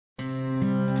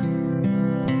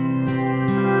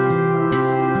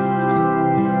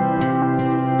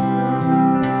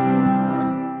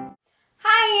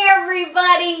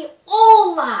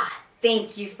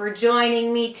thank you for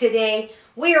joining me today.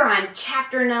 We are on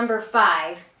chapter number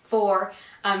 5 for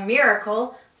A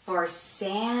Miracle for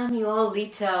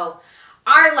Samuelito.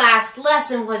 Our last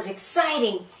lesson was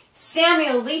exciting.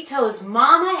 Samuelito's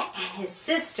mama and his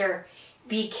sister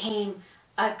became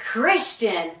a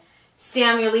Christian.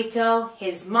 Samuelito,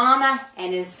 his mama,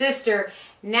 and his sister,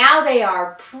 now they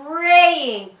are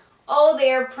praying. Oh,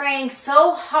 they are praying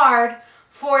so hard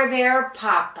for their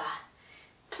papa.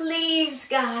 Please,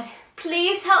 God,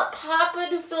 please help Papa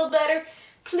to feel better.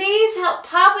 Please help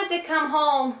Papa to come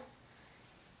home.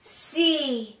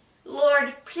 See,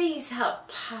 Lord, please help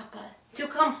Papa to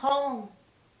come home.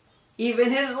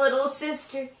 Even his little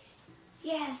sister.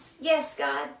 Yes, yes,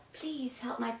 God, please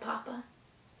help my Papa.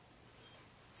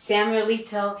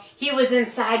 Samuelito, he was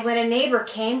inside when a neighbor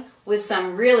came with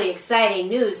some really exciting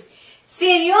news.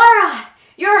 Senora,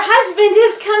 your husband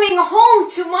is coming home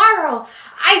tomorrow.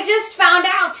 I just found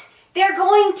out they're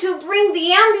going to bring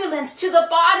the ambulance to the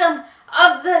bottom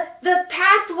of the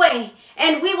pathway,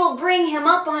 and we will bring him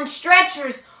up on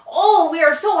stretchers. Oh, we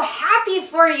are so happy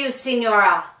for you,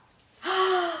 Senora.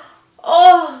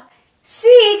 Oh,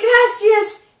 sí,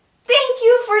 gracias. Thank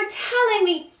you for telling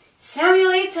me.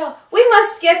 Samuelito, we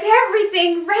must get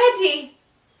everything ready.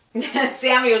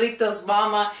 Samuelito's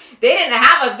mama, they didn't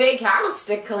have a big house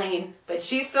to clean, but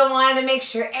she still wanted to make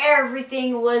sure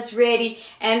everything was ready,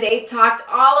 and they talked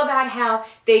all about how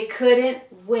they couldn't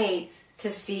wait to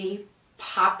see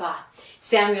Papa.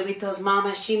 Samuelito's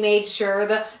mama, she made sure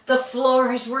the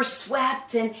floors were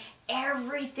swept and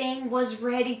everything was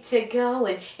ready to go,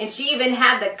 and she even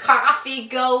had the coffee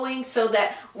going so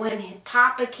that when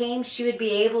Papa came, she would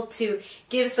be able to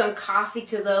give some coffee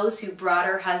to those who brought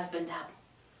her husband up.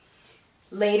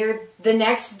 Later, the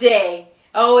next day,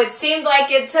 oh, it seemed like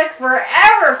it took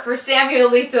forever for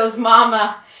Samuelito's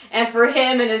mama and for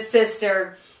him and his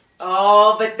sister.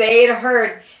 Oh, but they'd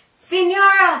heard,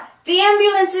 Senora, the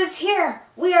ambulance is here.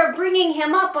 We are bringing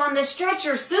him up on the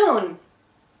stretcher soon.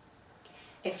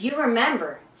 If you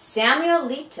remember,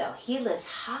 Samuelito, he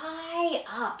lives high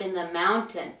up in the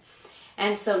mountain,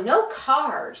 and so no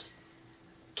cars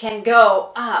can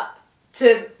go up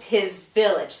to his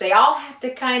village. They all have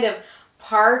to kind of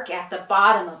park at the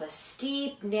bottom of a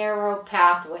steep, narrow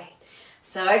pathway.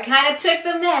 So it kind of took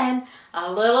the men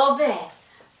a little bit,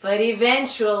 but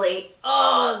eventually,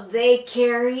 oh, they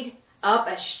carried up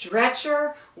a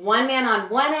stretcher, one man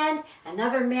on one end,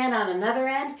 another man on another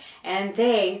end, and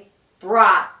they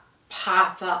brought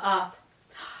Papa up.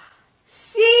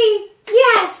 See,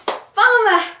 yes,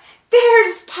 Mama,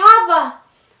 there's Papa.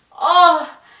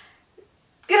 Oh,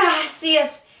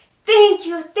 gracias. Thank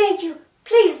you, thank you.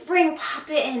 Please bring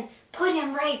Papa in. Put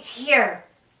him right here.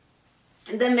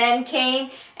 The men came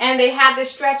and they had the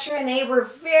stretcher and they were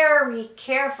very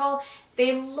careful.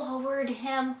 They lowered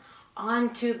him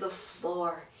onto the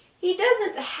floor. He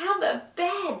doesn't have a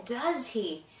bed, does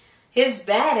he? His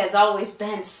bed has always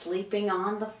been sleeping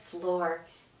on the floor.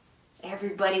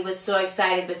 Everybody was so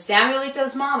excited, but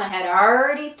Samuelito's mama had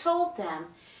already told them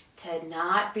to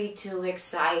not be too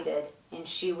excited, and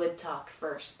she would talk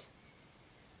first.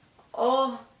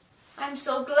 Oh, I'm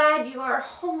so glad you are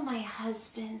home, my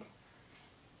husband.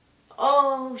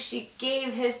 Oh, she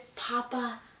gave his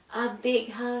Papa a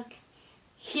big hug.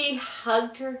 He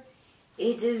hugged her.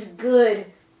 It is good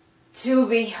to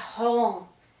be home.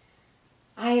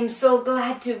 I am so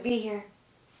glad to be here.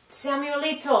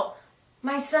 Samuelito,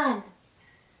 my son.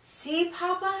 See,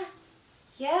 Papa?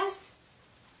 Yes?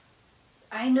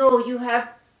 I know you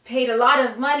have paid a lot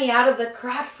of money out of the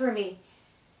crack for me.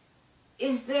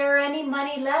 Is there any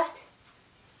money left?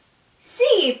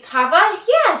 See, Papa,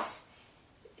 yes.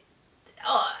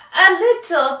 Oh, a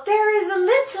little. There is a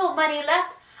little money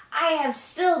left. I have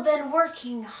still been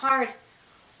working hard.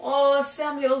 Oh,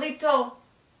 Samuelito,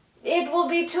 it will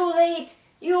be too late.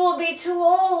 You will be too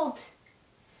old.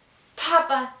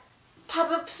 Papa,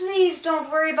 please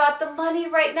don't worry about the money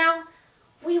right now.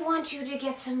 We want you to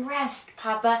get some rest,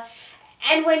 Papa.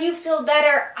 And when you feel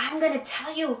better, I'm going to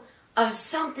tell you of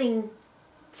something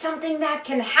that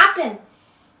can happen.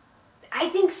 I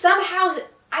think somehow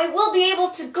I will be able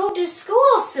to go to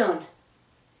school soon.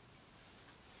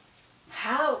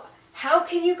 How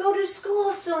can you go to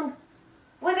school soon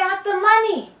without the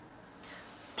money?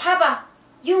 Papa,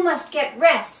 you must get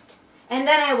rest, and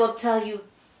then I will tell you.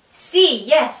 See,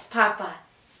 yes, Papa,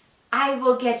 I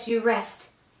will get you rest.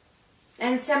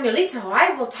 And Samuelito,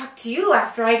 I will talk to you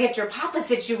after I get your Papa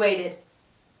situated.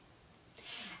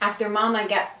 After Mama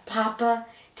got Papa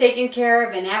taken care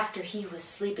of and after he was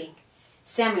sleeping,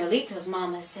 Samuelito's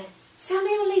Mama said,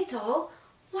 Samuelito,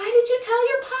 why did you tell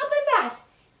your Papa that?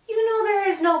 You know there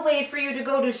is no way for you to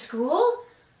go to school.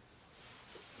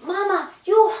 Mama,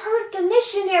 you heard the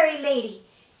missionary lady.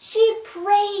 She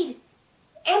prayed.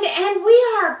 And we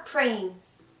are praying.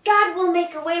 God will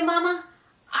make a way, Mama.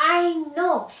 I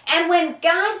know. And when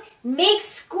God makes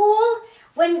school,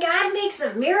 when God makes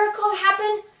a miracle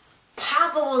happen,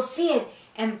 Papa will see it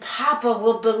and Papa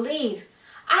will believe.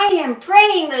 I am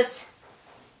praying this.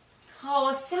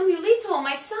 Oh, Samuelito,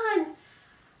 my son,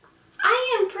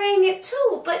 I am praying it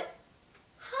too, but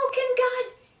how can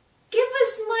God give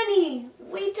us money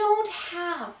we don't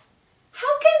have?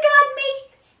 How can God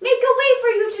make a way for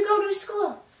you to go to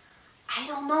school? I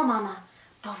don't know, Mama,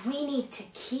 but we need to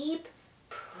keep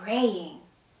praying.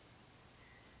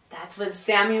 That's what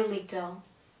Samuelito,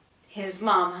 his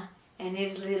mama, and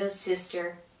his little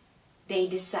sister, they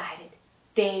decided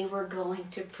they were going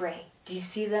to pray. Do you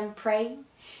see them praying?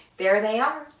 There they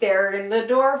are. They're in the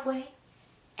doorway,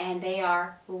 and they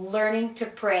are learning to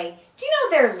pray. Do you know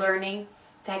they're learning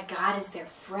that God is their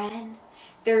friend?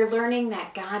 They're learning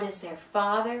that God is their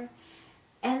Father,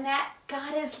 and that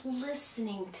God is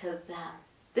listening to them.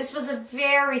 This was a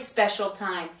very special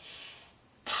time.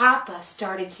 Papa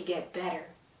started to get better.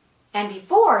 And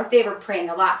before, they were praying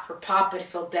a lot for Papa to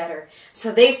feel better.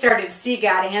 So they started to see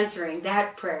God answering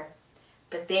that prayer.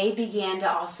 But they began to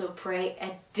also pray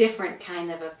a different kind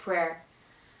of a prayer.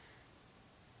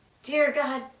 Dear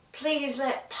God, please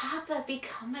let Papa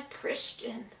become a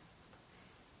Christian.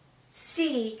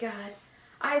 See, God,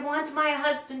 I want my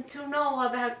husband to know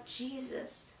about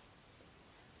Jesus.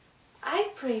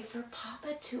 I pray for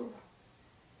Papa too.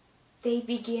 They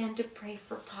began to pray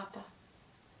for Papa.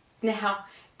 Now,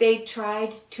 they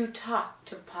tried to talk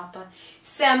to Papa.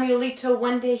 Samuelito,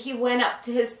 one day he went up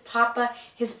to his Papa.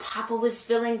 His Papa was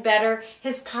feeling better.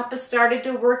 His Papa started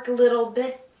to work a little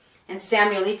bit. And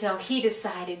Samuelito, he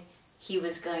decided he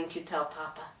was going to tell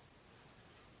Papa.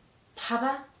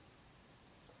 Papa,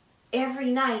 every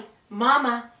night,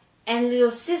 Mama and little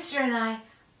sister and I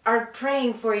are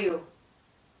praying for you.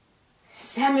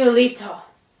 Samuelito,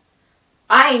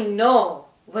 I know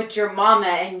what your mama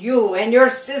and you and your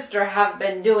sister have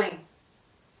been doing.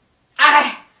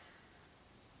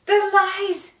 The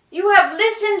lies you have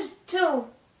listened to.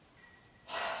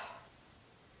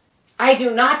 I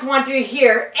do not want to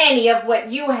hear any of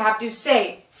what you have to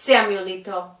say,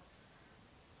 Samuelito.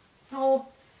 Oh,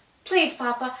 please,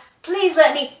 Papa, please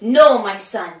let me. No, my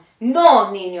son. No,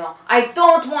 Niño. I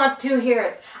don't want to hear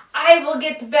it. I will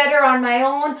get better on my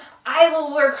own. I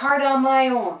will work hard on my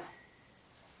own.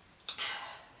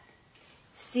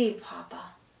 See, Papa,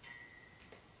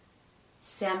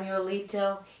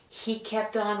 Samuelito, he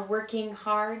kept on working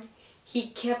hard. He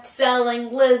kept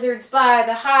selling lizards by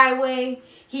the highway.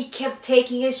 He kept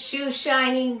taking his shoe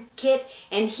shining kit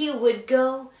and he would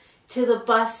go to the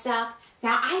bus stop.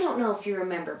 Now, I don't know if you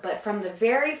remember, but from the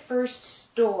very first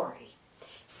story,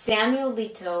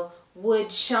 Samuelito would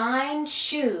shine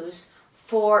shoes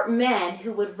for men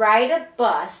who would ride a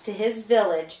bus to his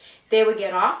village. They would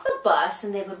get off the bus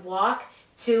and they would walk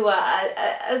to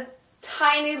a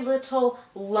tiny little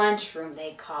lunchroom,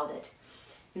 they called it.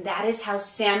 And that is how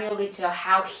Samuelito,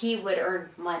 how he would earn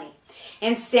money.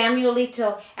 And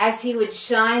Samuelito, as he would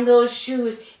shine those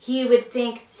shoes, he would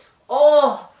think,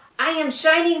 oh, I am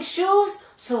shining shoes,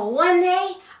 so one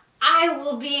day I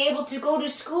will be able to go to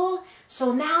school,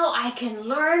 so now I can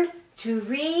learn to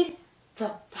read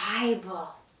the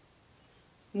Bible.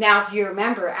 Now, if you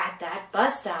remember, at that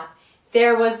bus stop,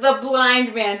 there was the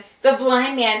blind man. The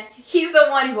blind man, he's the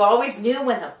one who always knew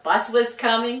when the bus was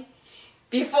coming.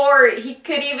 Before it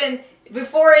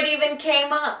even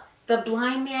came up, the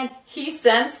blind man, he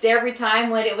sensed every time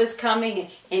when it was coming,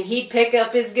 and he'd pick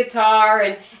up his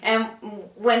guitar, and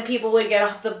when people would get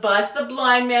off the bus, the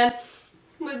blind man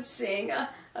would sing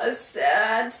a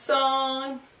sad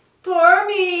song. Poor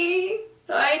me,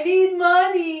 I need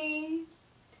money.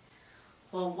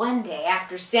 Well, one day,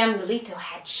 after Samuelito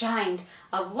had shined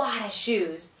a lot of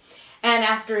shoes, and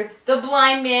after the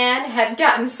blind man had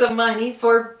gotten some money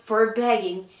for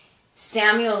begging,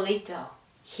 Samuelito,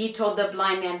 he told the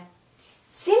blind man,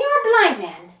 Senor Blind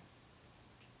Man,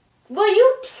 will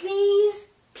you please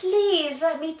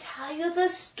let me tell you the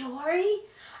story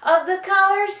of the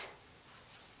colors?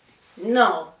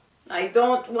 No, I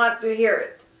don't want to hear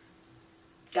it.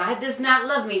 God does not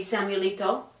love me,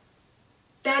 Samuelito.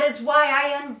 That is why I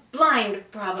am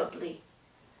blind, probably.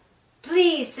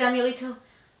 Please, Samuelito,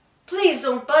 please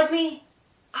don't bug me.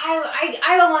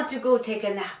 I want to go take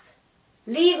a nap.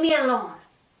 Leave me alone.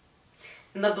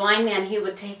 And the blind man, he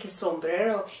would take his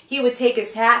sombrero, he would take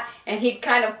his hat, and he'd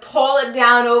kind of pull it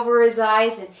down over his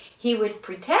eyes, and he would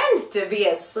pretend to be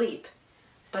asleep.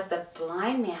 But the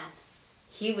blind man,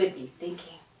 he would be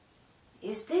thinking,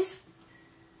 is this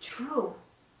true?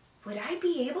 would I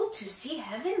be able to see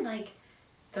heaven like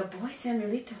the boy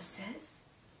Samuelito says?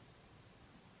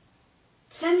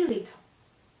 Samuelito,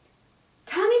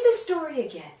 tell me the story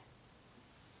again.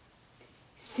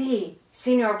 See,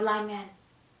 Senor Blind Man.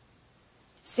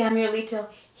 Samuelito,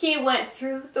 he went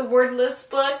through the wordless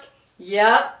book.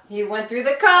 Yep, he went through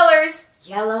the colors.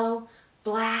 Yellow,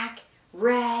 black,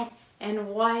 red, and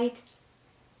white.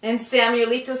 And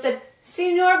Samuelito said,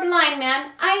 Senor Blind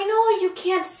Man, I know you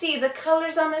can't see the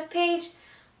colors on the page,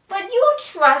 but you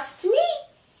trust me.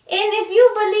 And if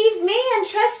you believe me and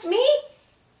trust me,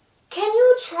 can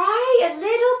you try a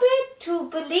little bit to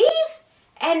believe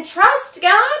and trust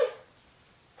God?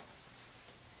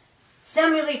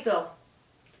 Samuelito,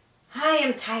 I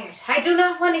am tired. I do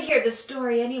not want to hear the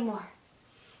story anymore.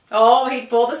 Oh, he'd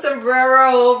pull the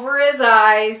sombrero over his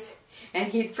eyes, and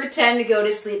he'd pretend to go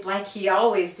to sleep like he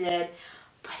always did,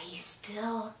 but he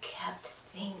still kept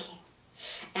thinking.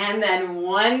 And then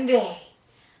one day,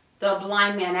 the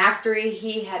blind man, after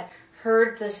he had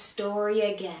heard the story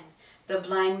again, the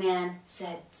blind man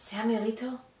said,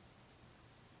 Samuelito,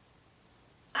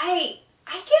 I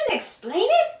can't explain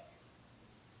it,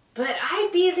 but I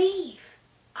believe.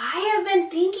 I have been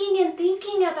thinking and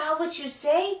thinking about what you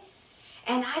say,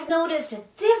 and I've noticed a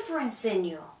difference in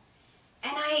you.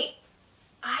 And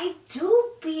I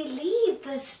do believe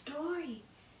the story.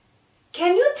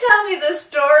 Can you tell me the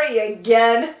story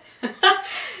again?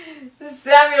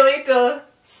 Samuelito,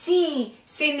 sí,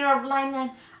 Senor Blind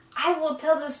Man, I will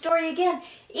tell the story again.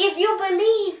 If you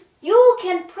believe, you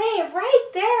can pray right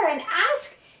there and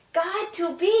ask God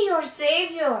to be your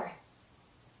Savior.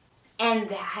 And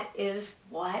that is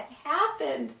what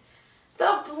happened.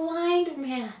 The blind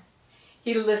man,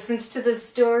 he listened to the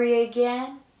story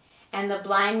again, and the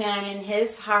blind man in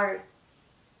his heart,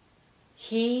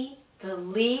 he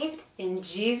believed in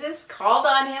Jesus, called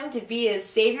on him to be his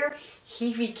Savior.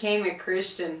 He became a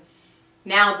Christian.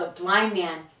 Now the blind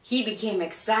man, he became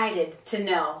excited to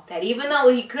know that even though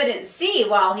he couldn't see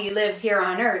while he lived here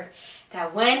on earth,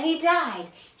 that when he died,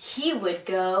 he would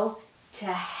go to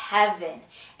heaven.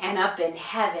 And up in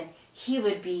heaven, he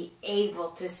would be able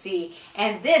to see.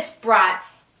 And this brought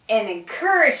an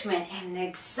encouragement and an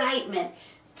excitement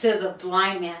to the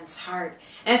blind man's heart.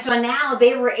 And so now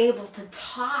they were able to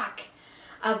talk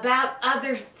about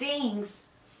other things.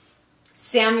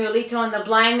 Samuelito and the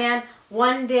blind man,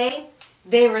 one day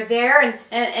they were there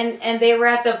and they were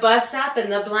at the bus stop,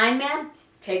 and the blind man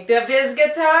picked up his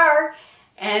guitar.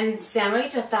 And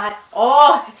Samuelito thought,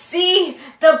 oh, see,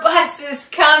 the bus is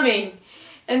coming.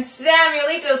 And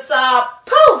Samuelito saw,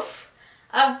 poof,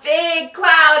 a big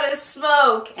cloud of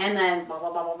smoke. And then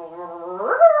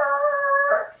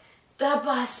the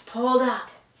bus pulled up.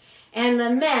 And the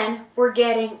men were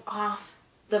getting off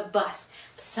the bus.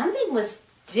 But something was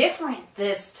different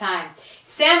this time.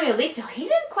 Samuelito, he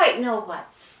didn't quite know what.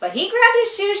 But he grabbed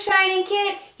his shoe shining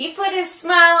kit. He put his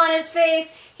smile on his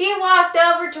face. He walked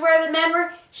over to where the men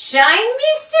were. Shine,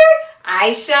 mister?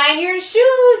 I shine your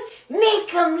shoes.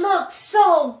 Make them look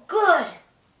so good.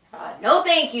 No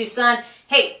thank you, son.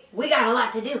 Hey, we got a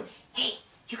lot to do. Hey,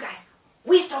 you guys,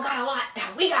 we still got a lot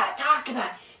that we got to talk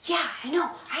about. Yeah, I know.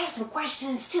 I have some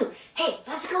questions too. Hey,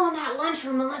 let's go in that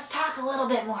lunchroom and let's talk a little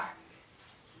bit more.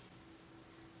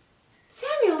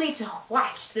 Samuelito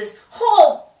watched this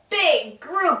whole big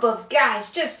group of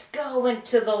guys just go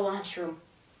into the lunchroom.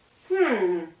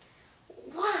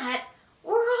 What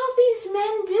were all these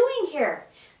men doing here?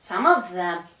 Some of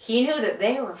them, he knew that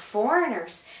they were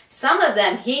foreigners. Some of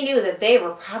them, he knew that they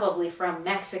were probably from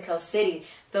Mexico City,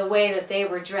 the way that they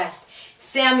were dressed.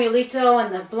 Samuelito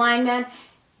and the blind man,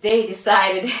 they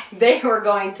decided they were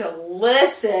going to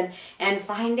listen and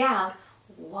find out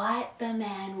what the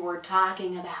men were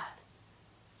talking about.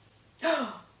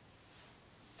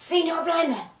 Senor Blind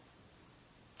Man,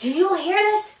 do you hear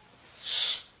this?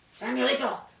 Shh,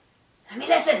 Samuelito, let me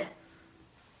listen.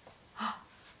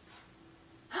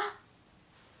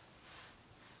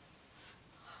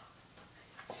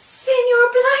 Senor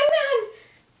Blind Man,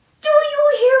 do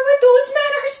you hear what those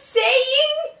men are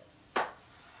saying?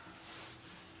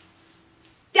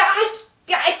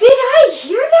 Did I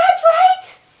hear that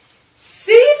right?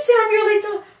 See,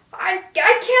 Samuelito, I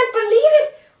can't believe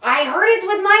it. I heard it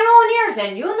with my own ears,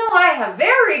 and you know I have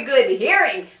very good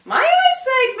hearing. My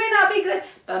eyesight may not be good,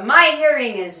 but my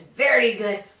hearing is very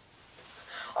good.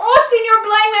 Oh, Senor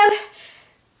Blind Man,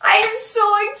 I am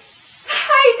so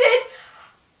excited.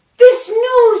 This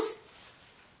news.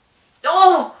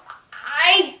 Oh,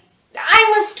 I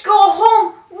must go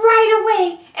home right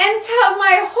away and tell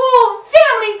my whole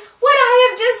family what I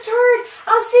have just heard.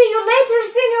 I'll see you later,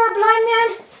 Senor Blind Man.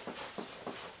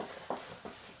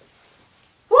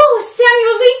 Whoa,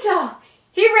 Samuelito,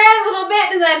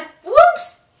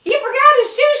 Oops! He forgot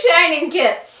his shoe shining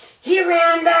kit. He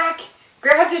ran back,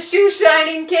 grabbed his shoe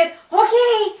shining kit.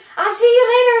 Okay, I'll see you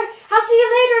later. I'll see you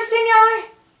later,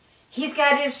 senor. He's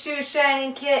got his shoe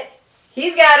shining kit.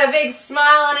 He's got a big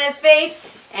smile on his face,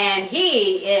 and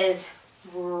he is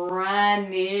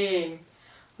running.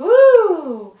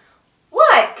 Woo!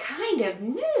 What kind of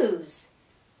news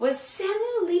was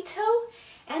Samuelito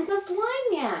and the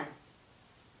blind man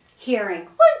hearing?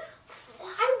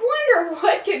 I wonder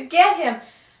what could get him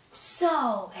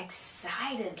so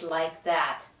excited like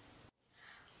that.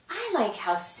 I like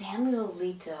how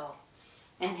Samuelito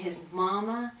and his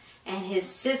mama and his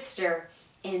sister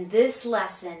in this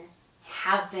lesson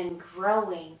have been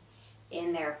growing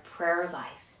in their prayer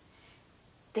life.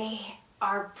 They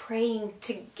are praying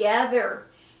together.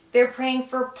 They're praying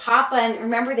for Papa, and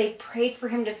remember they prayed for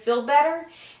him to feel better,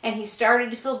 and he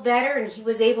started to feel better and he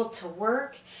was able to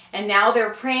work, and now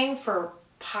they're praying for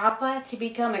Papa to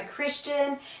become a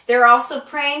Christian. They're also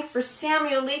praying for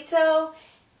Samuelito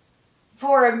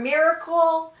for a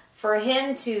miracle, for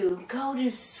him to go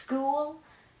to school.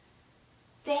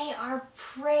 They are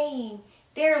praying.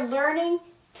 They're learning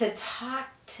to talk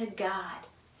to God.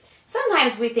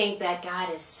 Sometimes we think that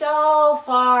God is so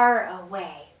far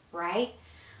away, right?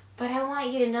 But I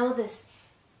want you to know this.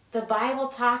 The Bible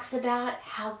talks about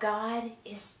how God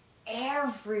is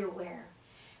everywhere.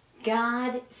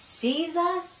 God sees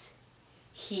us.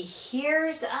 He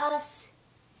hears us.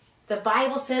 The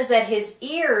Bible says that his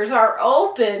ears are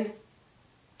open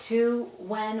to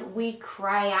when we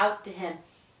cry out to him.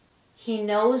 He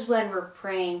knows when we're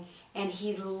praying, and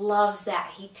he loves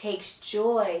that. He takes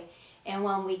joy and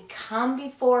when we come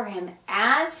before him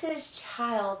as his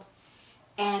child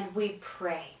and we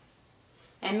pray.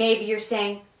 And maybe you're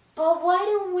saying, but what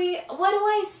do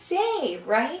I say,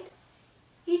 right?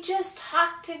 You just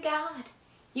talk to God.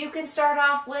 You can start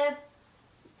off with,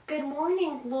 good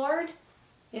morning, Lord,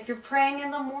 if you're praying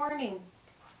in the morning.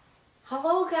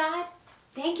 Hello, God.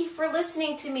 Thank you for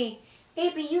listening to me.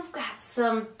 Maybe you've got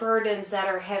some burdens that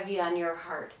are heavy on your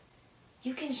heart.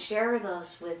 You can share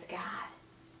those with God.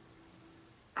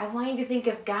 I want you to think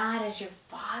of God as your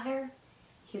Father.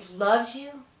 He loves you,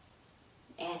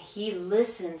 and he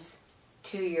listens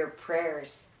to your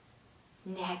prayers.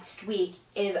 Next week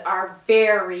is our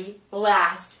very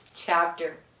last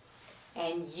chapter,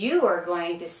 and you are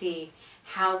going to see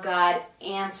how God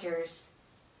answers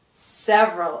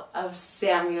several of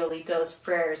Samuelito's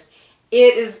prayers.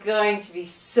 It is going to be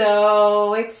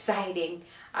so exciting.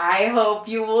 I hope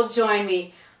you will join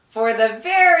me for the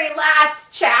very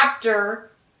last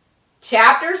chapter,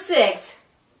 chapter 6,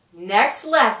 next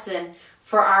lesson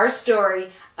for our story,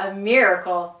 A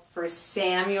Miracle for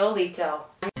Samuelito.